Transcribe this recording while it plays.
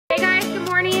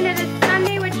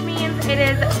It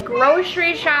is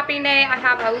grocery shopping day. I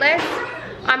have a list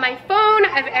on my phone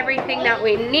of everything that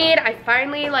we need. I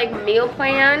finally like meal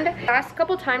planned. Last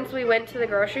couple times we went to the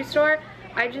grocery store,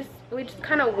 we just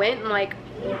kind of went and like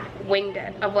winged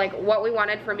it of like what we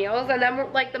wanted for meals, and then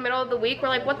we're like the middle of the week we're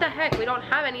like, what the heck, we don't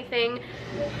have anything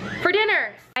for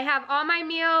dinner. I have all my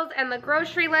meals and the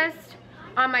grocery list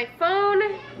on my phone.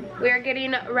 We are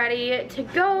getting ready to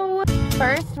go.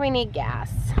 First we need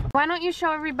gas. Why don't you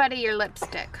show everybody your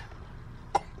lipstick?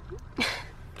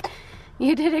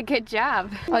 You did a good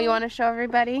job. Oh, you want to show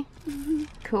everybody?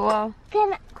 Cool.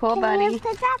 Cool, buddy.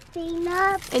 Put that thing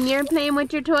up? And you're playing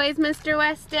with your toys, Mr.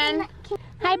 Weston?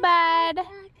 Hi, bud.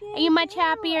 Are you much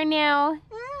happier now?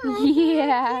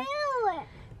 Yeah.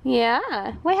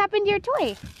 Yeah. What happened to your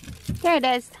toy? There it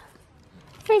is.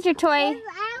 Here's your toy.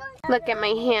 Look at my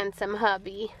handsome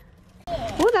hubby.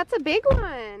 Oh, that's a big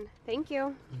one. Thank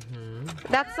you.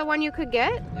 That's the one you could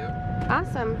get? Yep.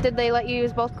 Awesome. Did they let you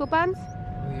use both coupons?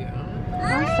 Yeah.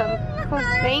 Awesome. Cool.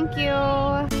 Thank you.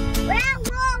 We're at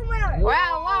Walmart. We're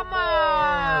at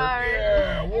Walmart.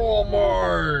 Yeah,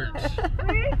 Walmart.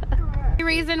 The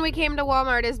reason we came to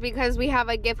Walmart is because we have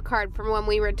a gift card from when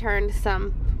we returned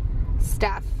some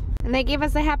stuff. And they gave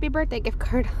us a happy birthday gift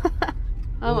card.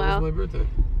 Oh, wow. It was my birthday.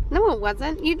 No, it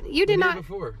wasn't. You did not.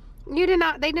 Before. You did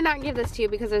not. They did not give this to you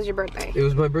because it was your birthday. It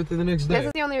was my birthday the next day. This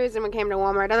is the only reason we came to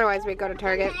Walmart. Otherwise, we'd go to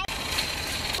Target.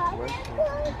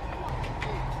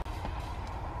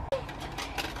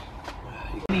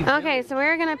 Okay, so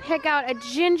we're gonna pick out a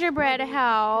gingerbread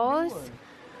house.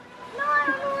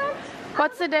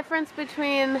 What's the difference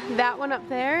between that one up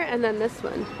there and then this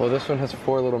one? Well, this one has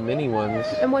 4 little mini ones.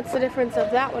 And what's the difference of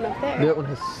that one up there? That one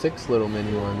has 6 little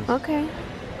mini ones. Okay.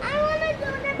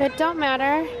 It don't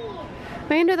matter.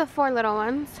 We can do the 4 little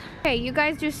ones. Okay, you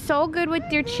guys do so good with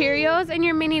your Cheerios and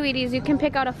your mini Wheaties. You can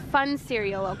pick out a fun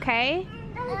cereal, okay?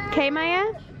 Okay,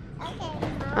 Maya?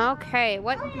 Okay,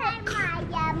 what?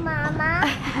 Mama.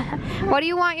 What do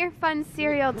you want your fun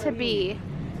cereal to be?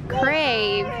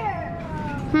 Crave.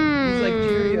 It's like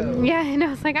Cheerios. Yeah, I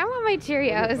know. It's like, I want my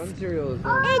Cheerios. Fun cereal is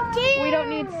We don't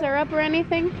need syrup or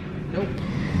anything? Nope.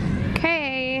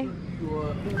 Okay.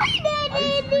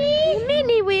 Daddy.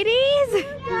 Mini Wheaties.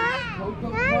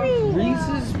 Daddy.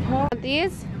 Reese's Puffs. Want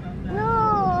these? No,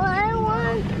 I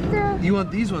want the... You want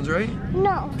these ones, right?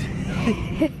 No.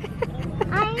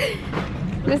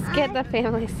 Just get the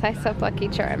family size of Lucky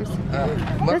Charms.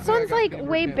 This one's like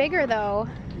way bigger though.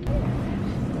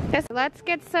 Yes, let's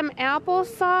get some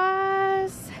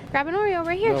applesauce. Grab an Oreo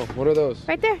right here. No, what are those?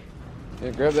 Right there.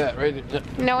 Yeah, grab that right there.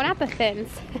 No, not the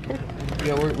thins.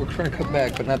 Yeah, we're trying to cut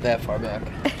back, but not that far back.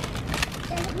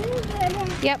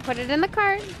 Yep, put it in the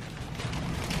cart.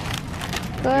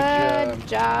 Good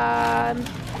job.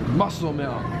 Muscle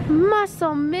milk.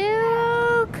 Muscle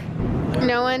milk.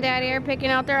 Noah and Daddy are picking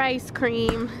out their ice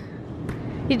cream.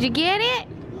 Did you get it?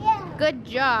 Yeah. Good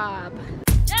job.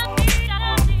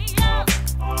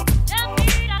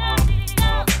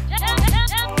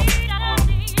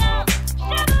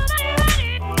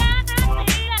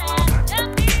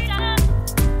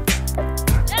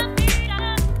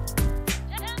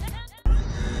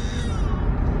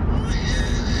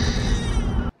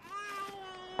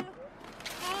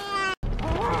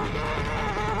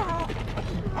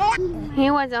 He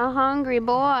was a hungry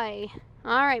boy.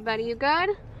 All right, buddy, you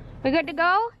good? We good to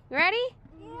go? You ready?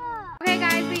 Yeah. Okay,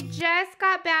 guys, we just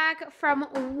got back from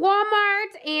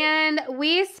Walmart and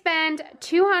we spent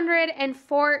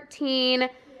 $214.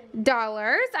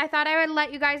 I thought I would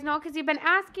let you guys know because you've been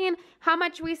asking how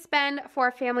much we spend for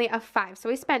a family of 5. So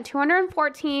we spent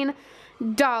 $214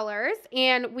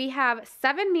 and we have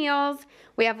 7 meals.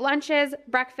 We have lunches,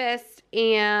 breakfast,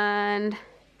 and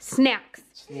snacks.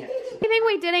 The thing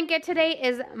we didn't get today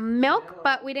is milk,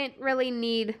 but we didn't really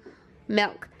need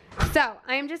milk. So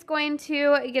I'm just going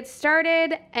to get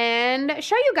started and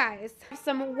show you guys.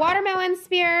 Some watermelon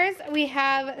spears. We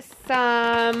have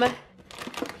some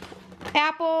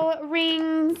apple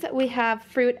rings. We have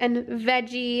fruit and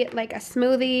veggie, like a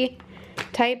smoothie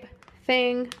type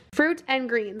thing. Fruit and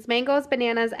greens, mangoes,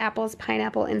 bananas, apples,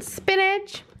 pineapple, and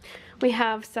spinach. We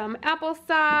have some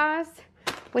applesauce.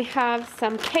 We have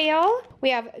some kale. We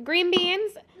have green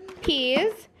beans,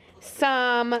 peas,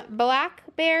 some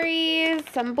blackberries,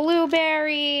 some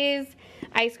blueberries,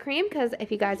 ice cream, because if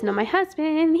you guys know my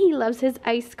husband, he loves his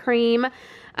ice cream.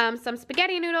 Some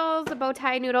spaghetti noodles, bow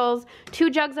tie noodles, 2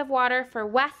 jugs of water for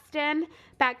Weston.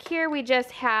 Back here we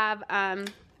just have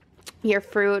your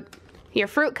fruit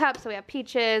cups. So we have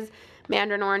peaches,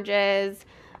 mandarin oranges,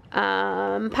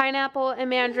 pineapple and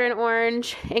mandarin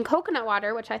orange and coconut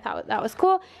water, which I thought that was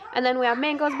cool. And then we have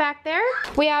mangoes back there.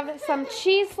 We have some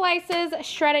cheese slices,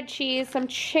 shredded cheese, some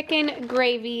chicken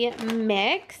gravy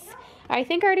mix. I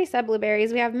think I already said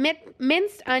blueberries. We have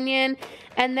minced onion,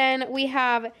 and then we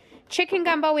have chicken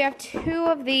gumbo. We have 2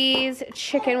 of these,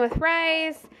 chicken with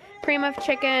rice, cream of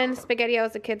chicken,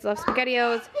 SpaghettiOs, the kids love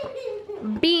SpaghettiOs,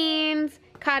 beans,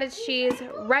 cottage cheese,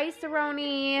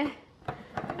 rice-a-roni,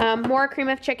 more cream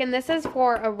of chicken. This is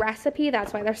for a recipe,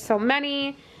 that's why there's so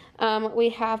many. We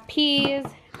have peas,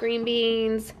 green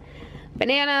beans,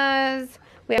 bananas.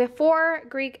 We have 4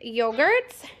 Greek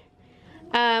yogurts.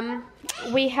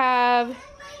 We have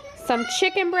some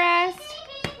chicken breast,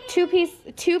 2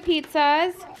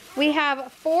 pizzas. We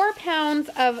have 4 pounds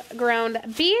of ground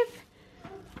beef,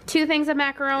 2 things of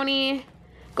macaroni,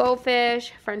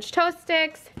 goldfish, French toast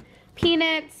sticks,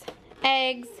 peanuts,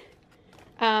 eggs,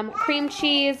 cream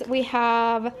cheese. We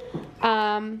have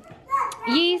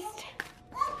yeast.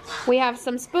 We have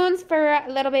some spoons for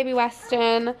little baby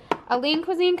Weston, a lean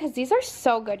cuisine, because these are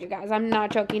so good, you guys. I'm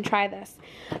not joking. Try this.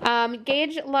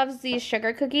 Gage loves these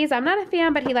sugar cookies. I'm not a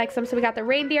fan, but he likes them, so we got the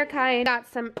reindeer kind. Got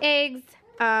some eggs.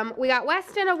 We got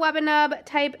Weston a Wubba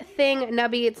type thing.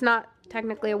 Nubby, it's not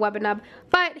technically a Wubba,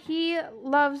 but he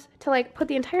loves to like put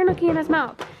the entire nookie in his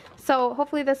mouth. So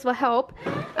hopefully this will help.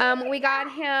 We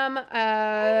got him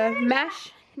a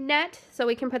mesh net so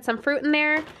we can put some fruit in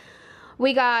there.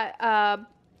 We got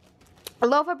a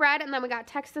loaf of bread, and then we got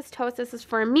Texas toast. This is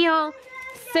for a meal.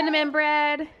 Cinnamon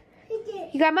bread.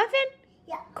 You got muffin?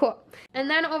 Yeah. Cool. And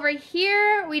then over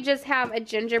here we just have a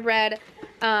gingerbread.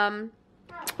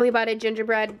 We bought a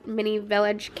gingerbread mini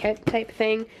village kit type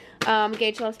thing.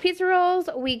 Gage loves pizza rolls.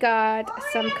 We got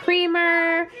some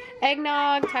creamer,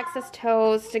 eggnog, Texas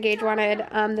toast. Gage wanted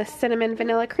the cinnamon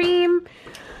vanilla cream.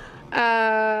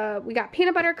 We got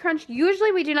peanut butter crunch.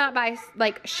 Usually we do not buy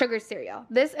like sugar cereal.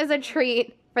 This is a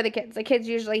treat for the kids. The kids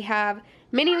usually have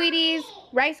mini Wheaties,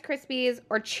 Rice Krispies,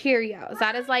 or Cheerios.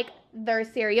 That is like their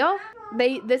cereal.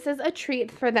 This is a treat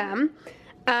for them.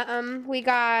 We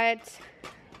got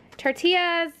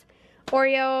tortillas,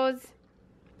 Oreos,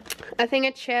 a thing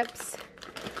of chips,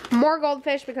 more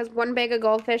goldfish because 1 bag of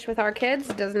goldfish with our kids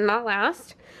does not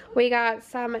last. We got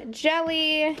some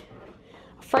jelly,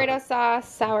 Alfredo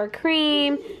sauce, sour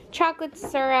cream, chocolate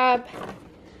syrup,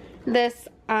 this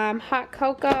hot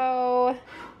cocoa.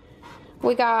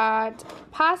 We got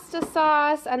pasta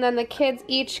sauce, and then the kids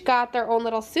each got their own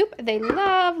little soup. They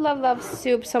love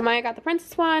soup. So Maya got the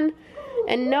princess one,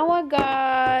 and Noah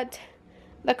got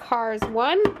the Cars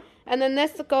one. And then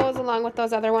this goes along with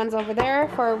those other ones over there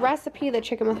for a recipe, the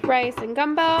chicken with rice and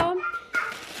gumbo.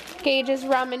 Gage's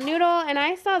ramen noodle, and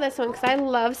I saw this one because I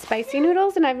love spicy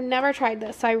noodles, and I've never tried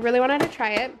this, so I really wanted to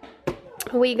try it.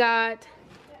 We got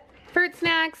fruit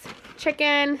snacks,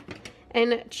 chicken,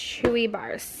 and chewy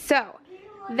bars. So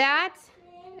that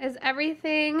is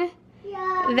everything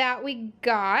that we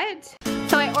got.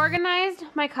 So I organized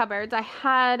my cupboards. I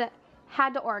had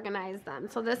to organize them.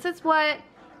 So this is what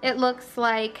it looks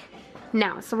like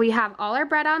now. So we have all our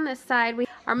bread on this side.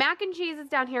 Our mac and cheese is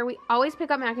down here. We always pick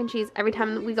up mac and cheese every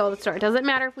time we go to the store. It doesn't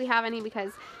matter if we have any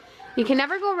because you can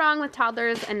never go wrong with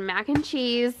toddlers and mac and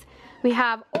cheese. We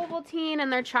have Ovaltine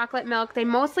and their chocolate milk. They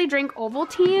mostly drink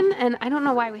Ovaltine, and I don't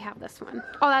know why we have this one.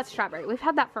 Oh, that's strawberry. We've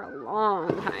had that for a long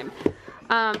time.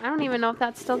 I don't even know if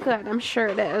that's still good. I'm sure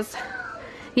it is.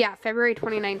 Yeah, February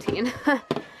 2019.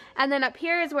 And then up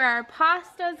here is where our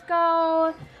pastas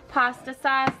go. Pasta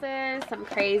sauces, some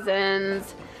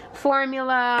craisins,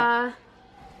 formula,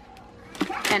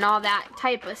 and all that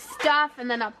type of stuff.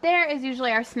 And then up there is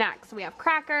usually our snacks. We have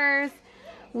crackers.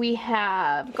 We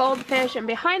have goldfish, and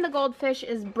behind the goldfish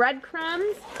is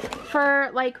breadcrumbs for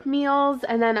like meals.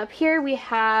 And then up here we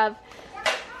have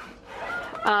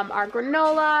our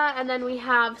granola, and then we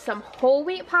have some whole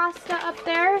wheat pasta up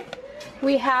there.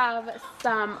 We have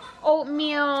some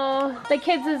oatmeal, the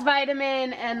kids'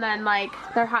 vitamin, and then like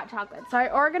their hot chocolate. So I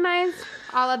organized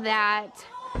all of that.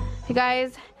 You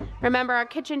guys remember our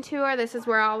kitchen tour? This is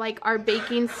where all like our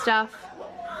baking stuff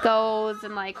goes,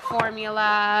 and like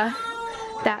formula,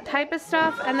 that type of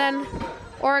stuff. And then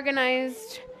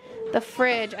organized the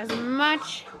fridge as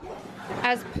much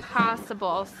as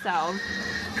possible. So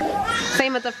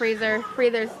same with the freezer.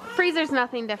 Freezer's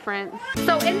nothing different.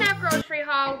 So in that grocery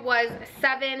haul was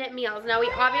 7 meals. Now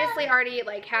we obviously already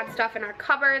like had stuff in our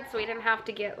cupboard, so we didn't have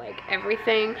to get like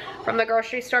everything from the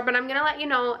grocery store, but I'm gonna let you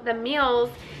know the meals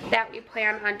that we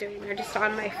plan on doing. They're just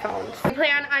on my phone. We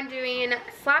plan on doing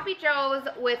sloppy joes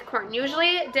with corn.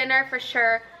 Usually dinner for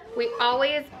sure. We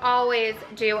always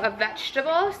do a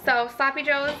vegetable, so sloppy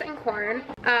joes and corn.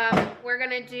 we're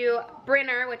gonna do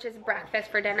brinner, which is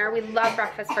breakfast for dinner. We love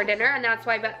breakfast for dinner, and that's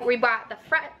why we bought the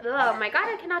oh my god,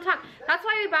 I cannot talk. That's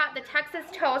why we bought the Texas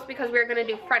toast, because we're gonna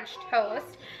do French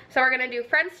toast. So we're gonna do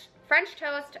French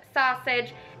toast,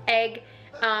 sausage, egg,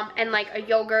 and like a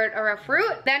yogurt or a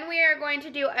fruit. Then we are going to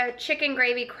do a chicken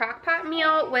gravy crock pot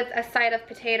meal with a side of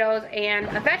potatoes and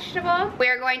a vegetable. We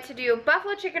are going to do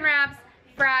buffalo chicken wraps,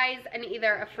 fries, and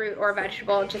either a fruit or a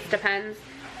vegetable, it just depends.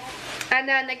 And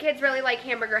then the kids really like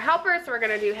hamburger helper, so we're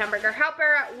gonna do hamburger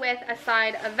helper with a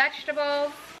side of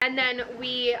vegetables. And then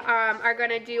we are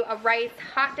gonna do a rice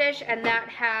hot dish, and that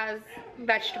has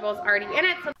vegetables already in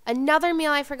it. So another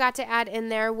meal I forgot to add in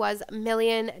there was $1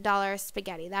 million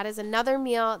spaghetti. That is another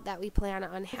meal that we plan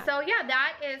on having. So yeah,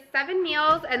 that is 7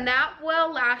 meals, and that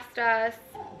will last us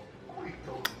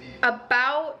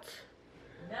about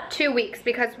 2 weeks,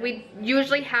 because we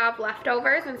usually have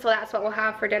leftovers, and so that's what we'll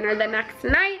have for dinner the next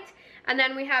night. And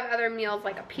then we have other meals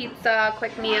like a pizza,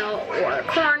 quick meal, or a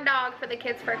corn dog for the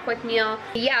kids for a quick meal.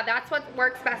 Yeah, that's what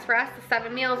works best for us. The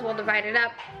 7 meals, we'll divide it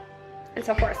up and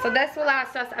so forth. So this will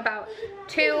last us about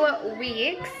 2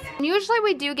 weeks. Usually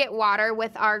we do get water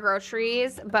with our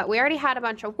groceries, but we already had a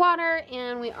bunch of water,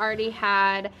 and we already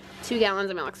had 2 gallons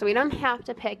of milk, so we don't have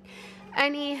to pick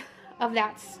any of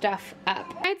that stuff up.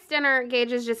 Tonight's dinner,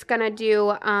 Gage is just gonna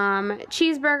do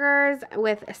cheeseburgers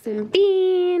with some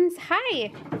beans.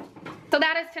 Hi. So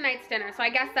that is tonight's dinner, so I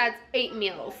guess that's 8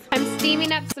 meals. I'm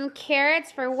steaming up some carrots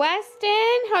for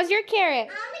Weston. How's your carrot?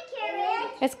 I'm a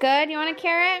carrot. It's good? You want a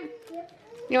carrot? Yep.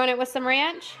 You want it with some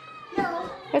ranch? No.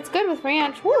 It's good with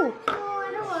ranch. Woo! Oh,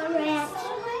 I don't want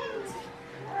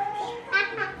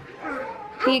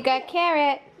ranch. You got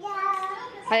carrot. Yeah.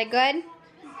 Are they good?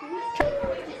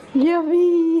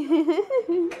 Yummy.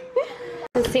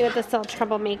 Let's see what this little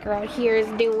troublemaker out here is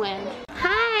doing.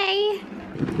 Hi.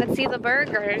 Let's see the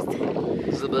burgers.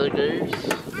 The burgers.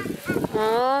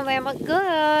 Oh, they look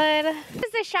good.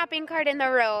 There's a shopping cart in the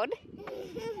road.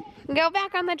 Go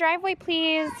back on the driveway,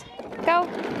 please. Go.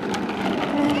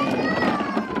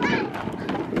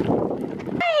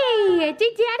 Hey,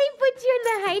 did Daddy put you in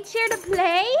the high chair to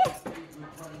play?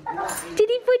 Did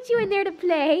he put you in there to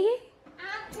play?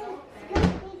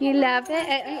 You love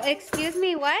it? Excuse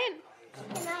me, what?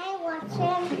 Can I watch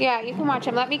him? Yeah, you can watch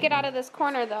him. Let me get out of this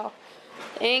corner, though.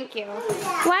 Thank you.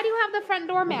 Why do you have the front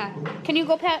door mat? Can you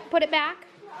go put it back?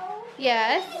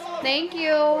 Yes. Thank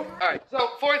you. All right, so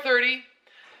 4:30,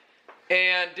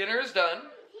 and dinner is done.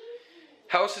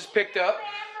 House is picked up,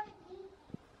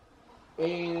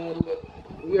 and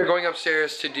we are going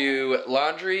upstairs to do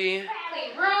laundry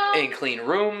and clean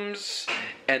rooms,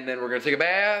 and then we're gonna take a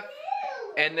bath,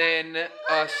 and then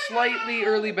a slightly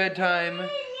early bedtime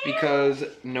because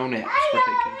no naps were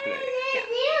taken today.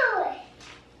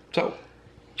 So.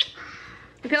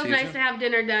 It feels See you nice soon. to have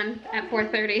dinner done at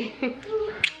 4:30.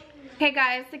 Okay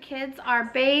guys, the kids are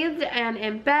bathed and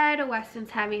in bed. Weston's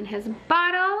having his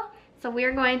bottle. So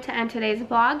we're going to end today's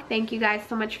vlog. Thank you guys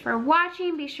so much for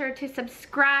watching. Be sure to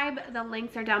subscribe. The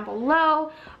links are down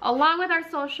below. Along with our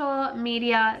social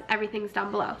media, everything's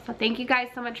down below. So thank you guys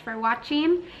so much for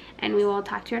watching, and we will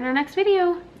talk to you in our next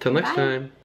video. Till next Bye. time.